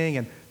 10-week thing,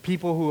 and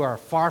people who are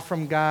far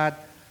from God,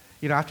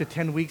 after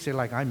 10 weeks, they're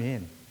like, I'm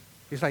in.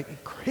 It's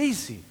like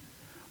crazy.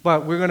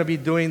 But we're going to be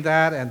doing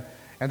that, and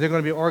they're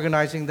going to be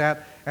organizing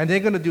that, and they're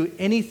going to do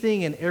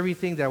anything and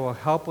everything that will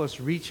help us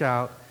reach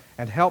out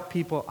and help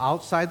people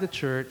outside the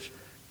church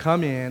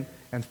come in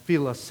and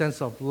feel a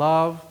sense of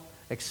love,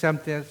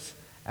 acceptance,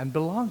 and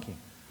belonging.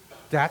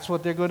 That's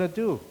what they're going to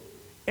do.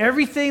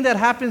 Everything that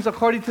happens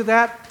according to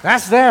that,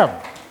 that's them.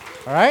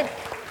 All right?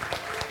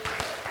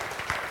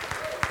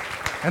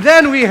 And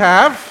then we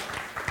have,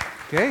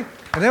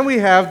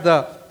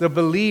 the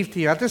belief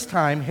team. At this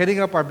time, heading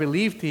up our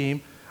belief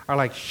team are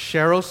like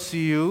Cheryl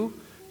Siu,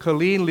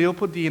 Colleen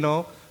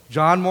Leopoldino,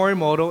 John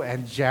Morimoto,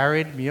 and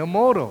Jared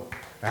Miyamoto.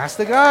 That's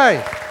the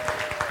guy.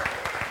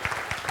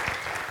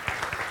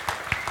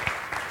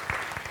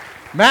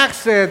 Max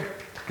said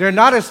they're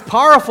not as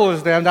powerful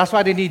as them. That's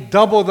why they need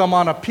double the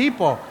amount of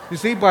people. You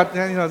see, but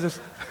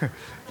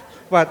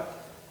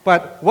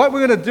but what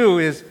we're going to do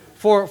is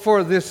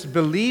for this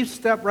belief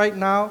step right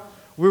now,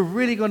 we're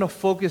really going to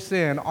focus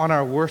in on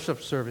our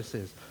worship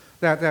services.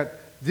 That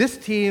this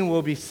team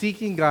will be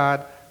seeking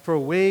God for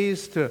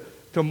ways to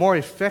more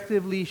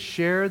effectively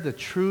share the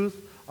truth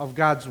of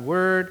God's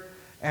Word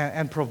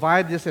and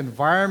provide this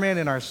environment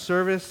in our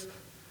service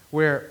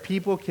where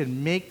people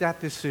can make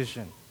that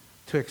decision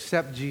to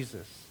accept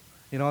Jesus.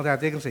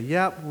 That they can say,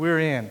 yep, we're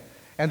in.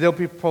 And they'll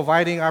be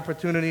providing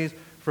opportunities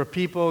for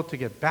people to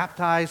get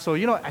baptized. So,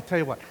 I tell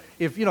you what,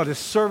 if,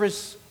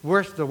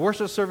 the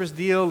worship service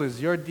deal is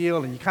your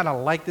deal and you kind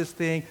of like this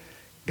thing,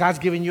 God's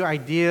giving you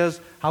ideas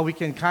how we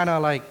can kind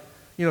of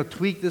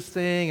tweak this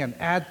thing and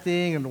add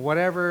thing and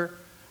whatever,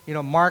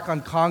 mark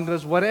on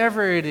congas,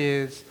 whatever it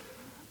is,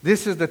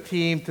 this is the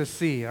team to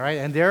see, all right?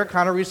 And they're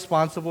kind of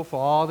responsible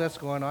for all that's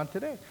going on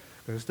today.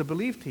 There's the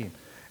belief team.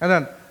 And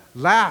then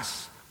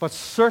last, but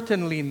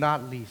certainly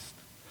not least,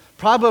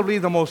 probably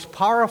the most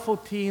powerful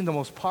team, the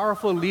most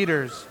powerful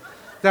leaders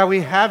that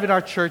we have in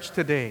our church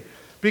today.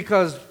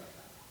 Because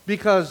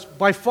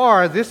by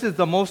far, this is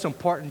the most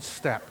important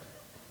step,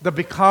 the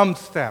become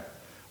step,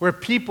 where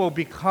people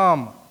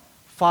become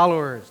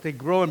followers. They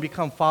grow and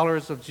become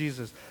followers of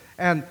Jesus.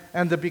 And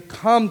the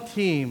become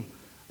team,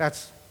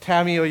 that's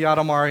Tammy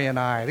Oyadamari and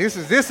I. This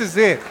is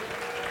it.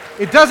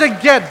 It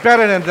doesn't get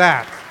better than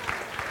that,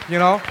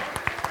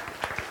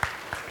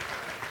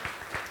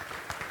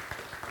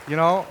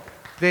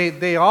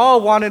 They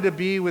all wanted to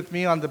be with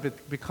me on the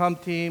Become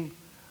team,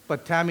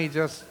 but Tammy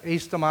just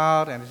aced them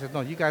out, and he said,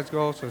 no, you guys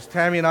go. So it's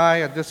Tammy and I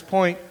at this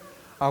point.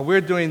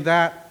 We're doing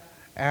that.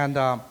 And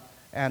I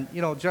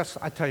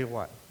tell you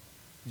what,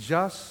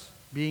 just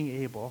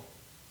being able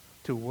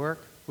to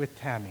work with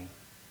Tammy,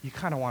 you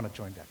kind of want to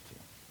join that team.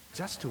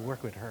 Just to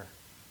work with her.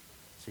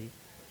 See?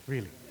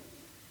 Really.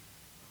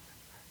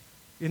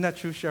 Isn't that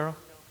true, Cheryl?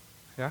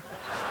 Yeah?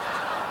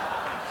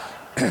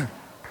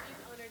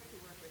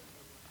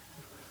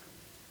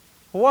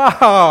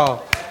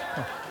 Wow.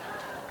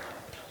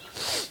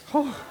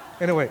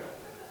 Anyway,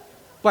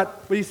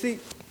 but you see,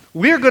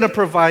 we're going to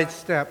provide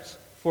steps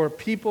for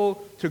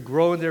people to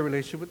grow in their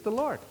relationship with the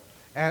Lord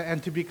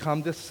and to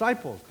become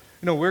disciples.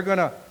 We're going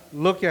to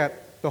look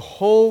at the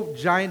whole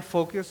giant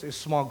focus is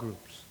small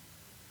groups.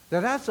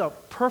 That's a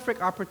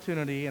perfect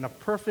opportunity and a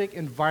perfect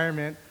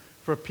environment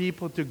for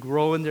people to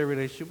grow in their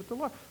relationship with the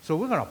Lord. So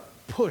we're going to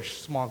push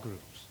small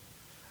groups.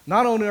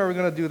 Not only are we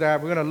going to do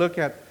that, we're going to look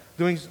at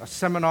doing a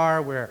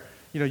seminar where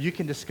you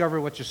can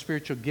discover what your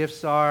spiritual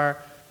gifts are,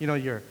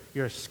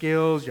 your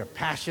skills, your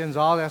passions,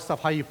 all that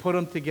stuff, how you put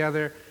them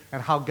together,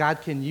 and how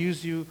God can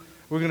use you.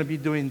 We're going to be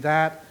doing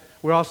that.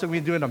 We're also going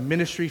to be doing a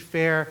ministry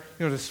fair,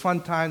 this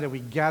fun time that we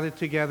gather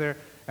together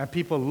and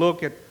people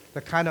look at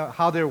the kind of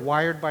how they're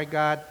wired by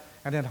God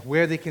and then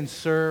where they can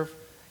serve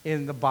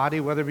in the body,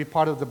 whether it be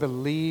part of the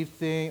belong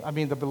thing,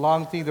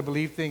 the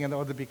believe thing,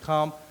 or the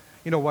become,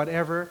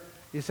 whatever.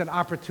 It's an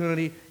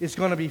opportunity. It's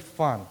going to be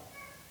fun,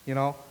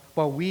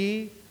 But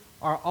we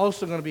are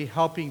also going to be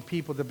helping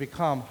people to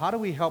become. How do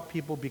we help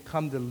people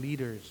become the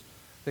leaders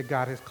that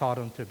God has called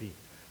them to be?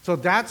 So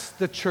that's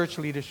the church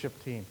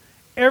leadership team.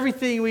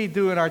 Everything we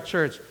do in our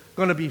church is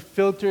going to be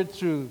filtered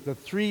through the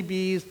 3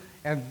 B's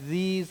and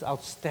these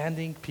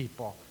outstanding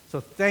people. So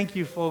thank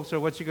you, folks, for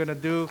what you're going to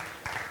do.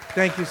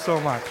 Thank you so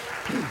much.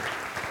 It's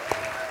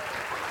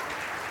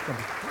going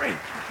to be great.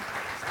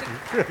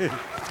 It's going to be great.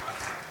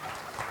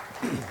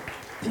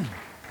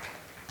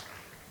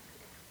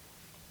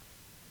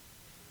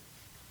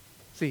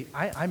 See,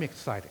 I'm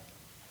excited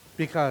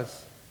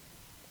because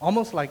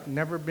almost like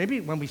never,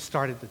 maybe when we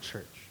started the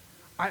church,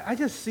 I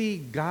just see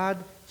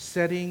God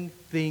setting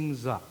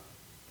things up.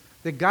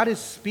 That God is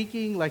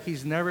speaking like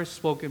he's never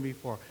spoken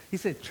before. He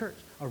said, church,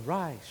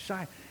 arise,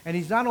 shine. And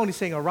he's not only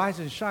saying arise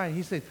and shine,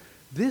 he said,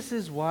 this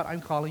is what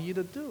I'm calling you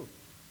to do.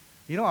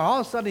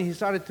 All of a sudden he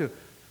started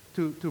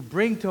to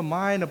bring to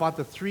mind about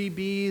the 3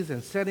 B's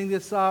and setting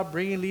this up,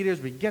 bringing leaders.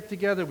 We get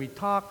together, we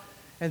talk,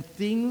 and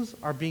things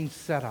are being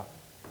set up.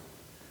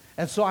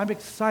 And so I'm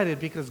excited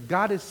because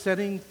God is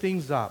setting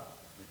things up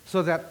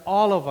so that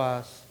all of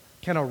us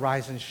can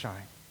arise and shine.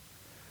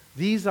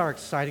 These are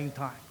exciting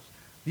times.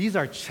 These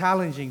are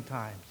challenging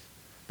times.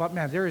 But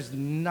man, there is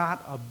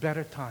not a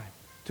better time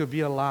to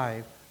be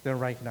alive than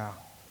right now.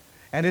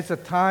 And it's a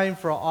time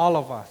for all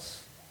of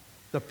us,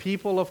 the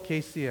people of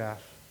KCF,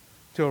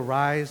 to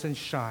arise and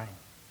shine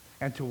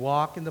and to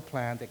walk in the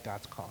plan that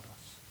God's called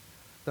us.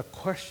 The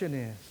question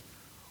is,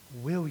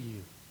 will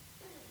you?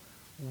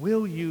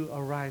 Will you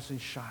arise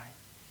and shine?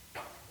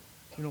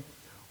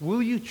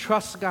 Will you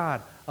trust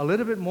God a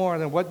little bit more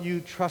than what you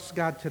trust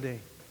God today?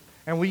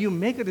 And will you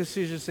make a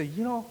decision and say,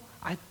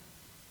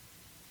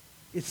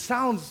 it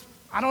sounds,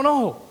 I don't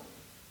know,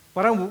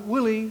 but I'm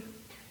willing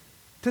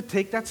to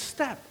take that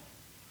step.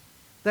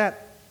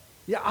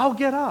 I'll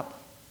get up.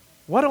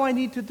 What do I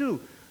need to do?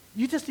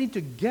 You just need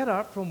to get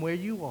up from where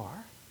you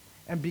are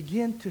and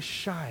begin to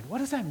shine. What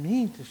does that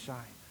mean to shine?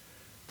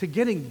 To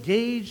get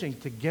engaged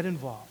and to get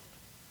involved.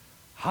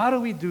 How do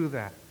we do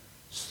that?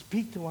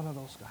 Speak to one of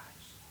those guys.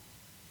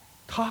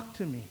 Talk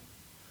to me.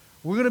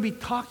 We're going to be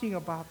talking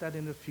about that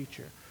in the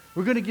future.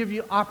 We're going to give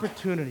you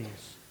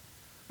opportunities.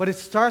 But it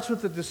starts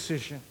with a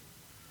decision,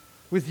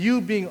 with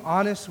you being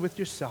honest with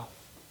yourself.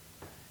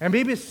 And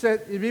maybe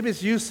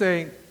it's you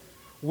saying,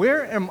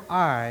 where am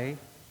I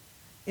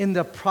in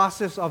the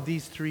process of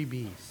these 3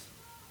 B's?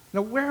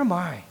 Now, where am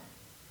I?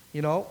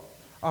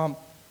 Am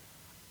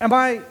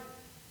I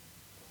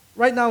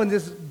right now in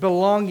this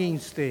belonging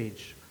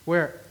stage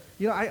where,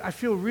 I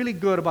feel really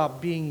good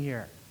about being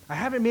here. I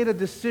haven't made a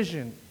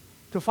decision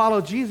to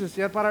follow Jesus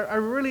yet, but I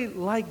really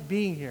like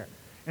being here.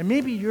 And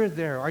maybe you're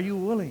there. Are you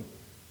willing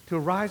to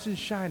rise and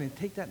shine and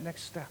take that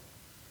next step?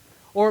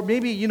 Or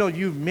maybe,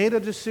 you've made a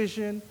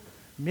decision.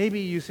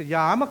 Maybe you said,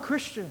 yeah, I'm a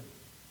Christian.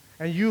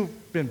 And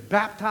you've been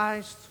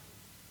baptized.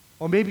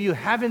 Or maybe you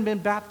haven't been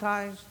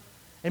baptized.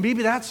 And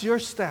maybe that's your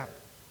step.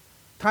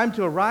 Time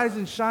to arise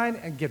and shine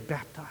and get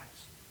baptized.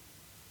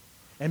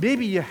 And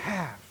maybe you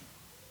have.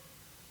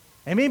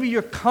 And maybe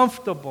you're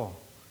comfortable.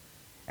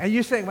 And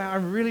you're saying, man,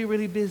 I'm really,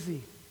 really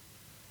busy.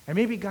 And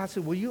maybe God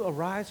said, will you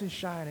arise and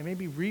shine and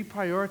maybe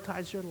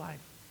reprioritize your life?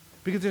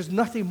 Because there's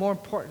nothing more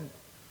important.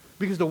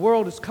 Because the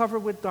world is covered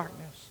with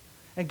darkness.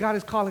 And God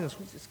is calling us,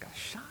 we just got to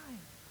shine.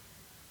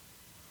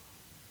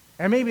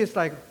 And maybe it's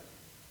like,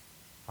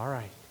 all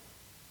right,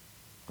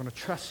 I'm going to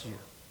trust you.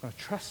 I'm going to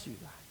trust you,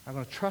 God. I'm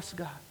going to trust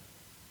God.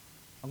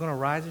 I'm going to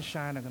rise and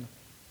shine.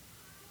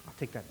 I'll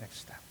take that next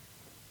step.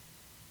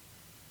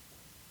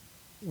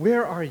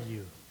 Where are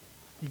you?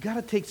 You got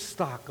to take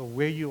stock of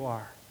where you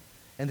are.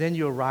 And then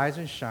you arise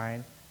and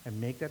shine and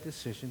make that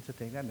decision to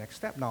take that next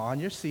step. Now, on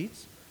your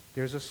seats,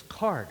 there's a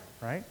card,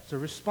 right? It's a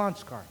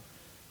response card.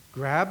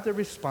 Grab the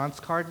response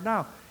card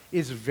now.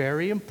 It's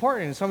very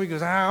important. And somebody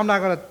goes, I'm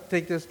not going to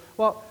take this.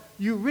 Well,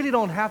 you really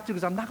don't have to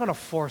because I'm not going to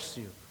force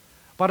you.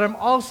 But I'm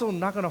also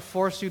not going to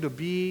force you to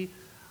be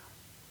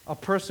a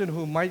person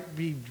who might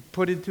be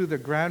put into the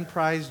grand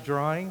prize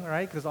drawing,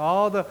 right? Because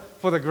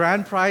for the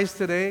grand prize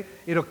today,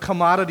 it'll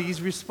come out of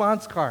these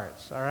response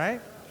cards, all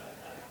right?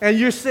 And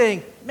you're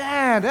saying,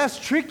 man, that's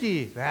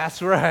tricky.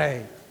 That's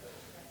right.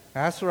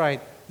 That's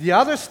right. The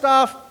other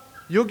stuff,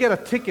 you'll get a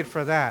ticket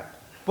for that.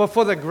 But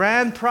for the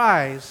grand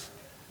prize,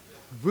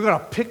 we're going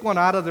to pick one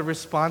out of the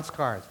response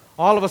cards.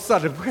 All of a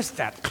sudden, where's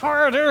that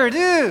card? There it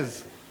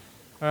is.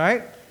 All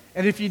right?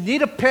 And if you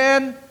need a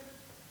pen,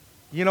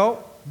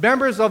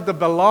 members of the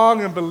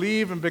Belong and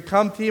Believe and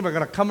Become team are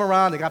going to come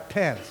around. They got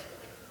pens.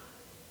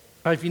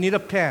 Or if you need a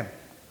pen.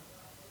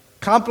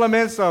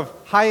 Compliments of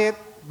Hyatt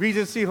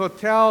Regency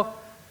Hotel,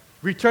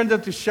 return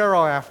them to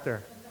Cheryl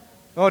after.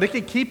 Oh, they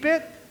can keep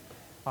it?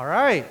 All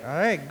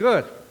right,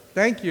 good.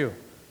 Thank you.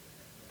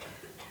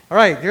 All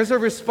right, here's a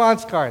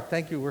response card.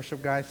 Thank you,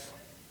 worship guys.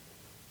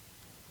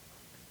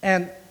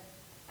 And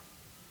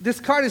this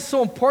card is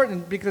so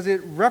important because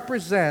it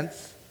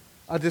represents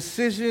a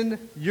decision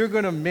you're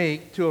going to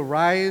make to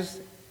arise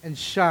and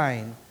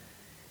shine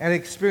and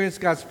experience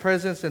God's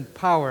presence and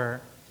power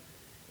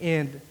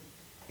in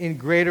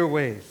greater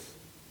ways.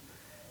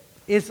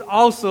 It's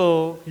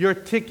also your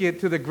ticket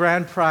to the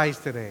grand prize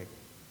today,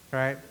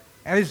 right?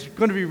 And it's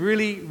going to be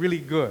really, really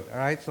good, all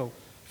right? So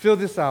fill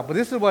this out. But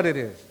this is what it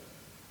is.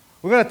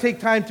 We're going to take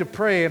time to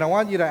pray, and I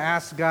want you to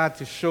ask God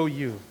to show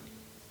you.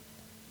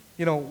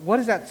 What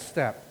is that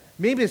step?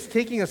 Maybe it's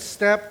taking a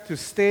step to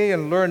stay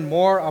and learn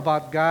more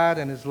about God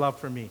and His love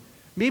for me.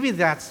 Maybe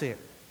that's it.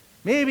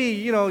 Maybe,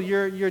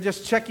 you're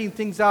just checking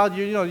things out.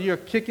 You're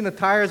kicking the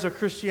tires of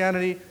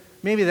Christianity.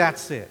 Maybe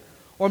that's it.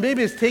 Or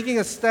maybe it's taking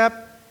a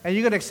step and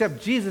you're going to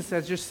accept Jesus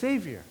as your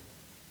Savior.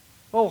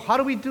 Oh, how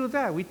do we do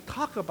that? We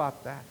talk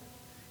about that.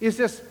 It's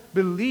just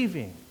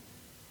believing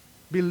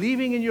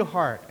in your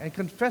heart and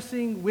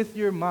confessing with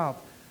your mouth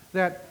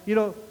that,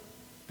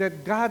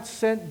 that God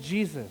sent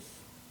Jesus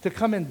to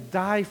come and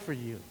die for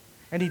you.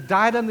 And He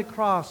died on the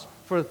cross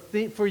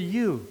for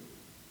you.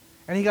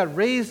 And He got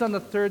raised on the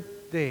third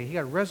day. He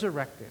got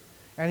resurrected.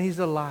 And He's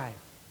alive.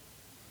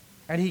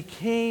 And He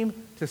came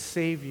to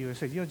save you. He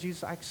said,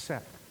 Jesus, I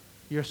accept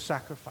your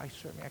sacrifice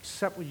for me. I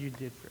accept what you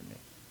did for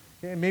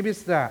me. And maybe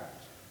it's that.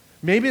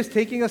 Maybe it's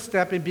taking a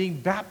step and being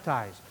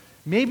baptized.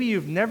 Maybe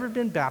you've never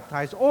been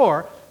baptized,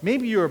 or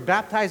maybe you were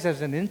baptized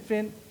as an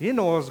infant. You didn't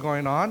know what was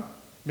going on.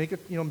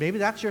 Maybe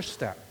that's your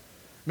step.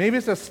 Maybe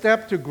it's a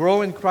step to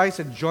grow in Christ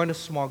and join a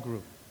small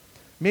group.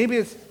 Maybe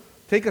it's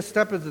take a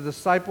step as a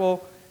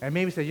disciple and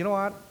maybe say, you know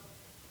what?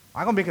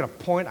 I'm going to make it a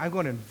point. I'm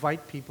going to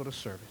invite people to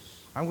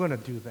service. I'm going to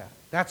do that.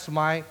 That's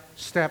my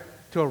step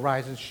to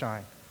arise and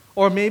shine.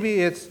 Or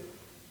maybe it's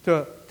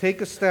to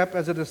take a step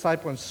as a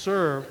disciple and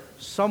serve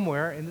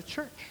somewhere in the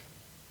church.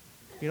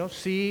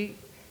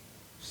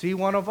 See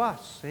one of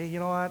us. Say, you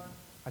know what?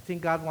 I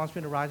think God wants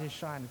me to rise and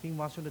shine. I think He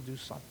wants me to do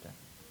something.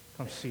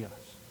 Come see us.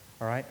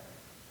 All right?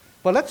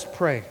 But let's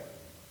pray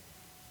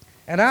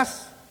and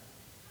ask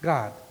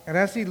God. And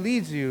as He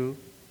leads you,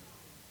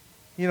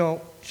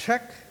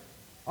 check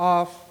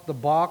off the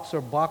box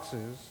or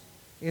boxes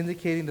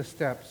indicating the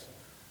steps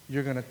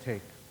you're going to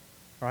take.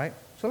 All right?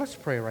 So let's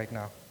pray right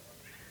now.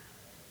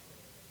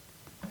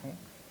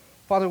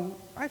 Father,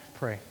 I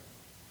pray.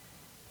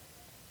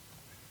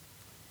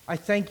 I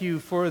thank You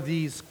for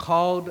these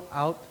called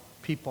out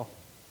people,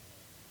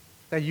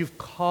 that You've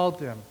called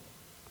them.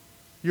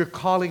 You're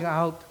calling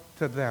out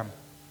to them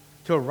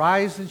to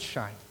arise and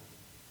shine.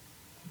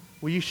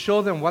 Will You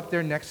show them what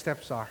their next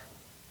steps are?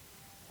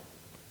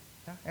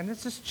 Yeah? And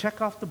let's just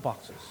check off the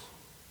boxes.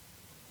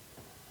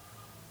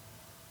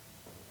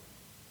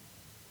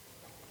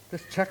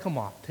 Just check them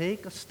off.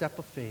 Take a step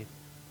of faith.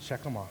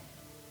 Check them off.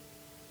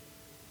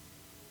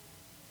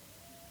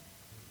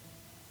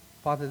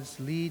 Father, just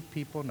lead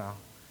people now.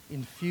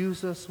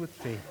 Infuse us with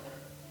faith.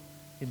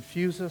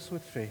 Infuse us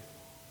with faith.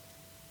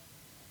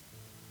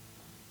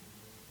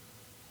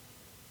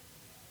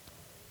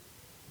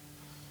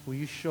 Will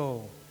You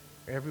show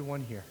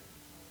everyone here?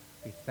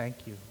 We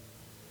thank You.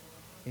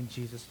 In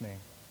Jesus' name.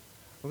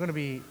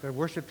 The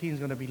worship team is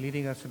going to be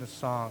leading us in a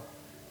song.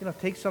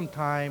 Take some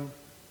time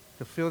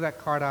to fill that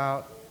card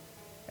out,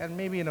 and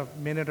maybe in a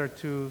minute or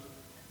two,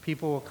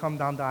 people will come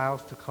down the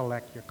aisles to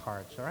collect your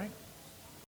cards, all right?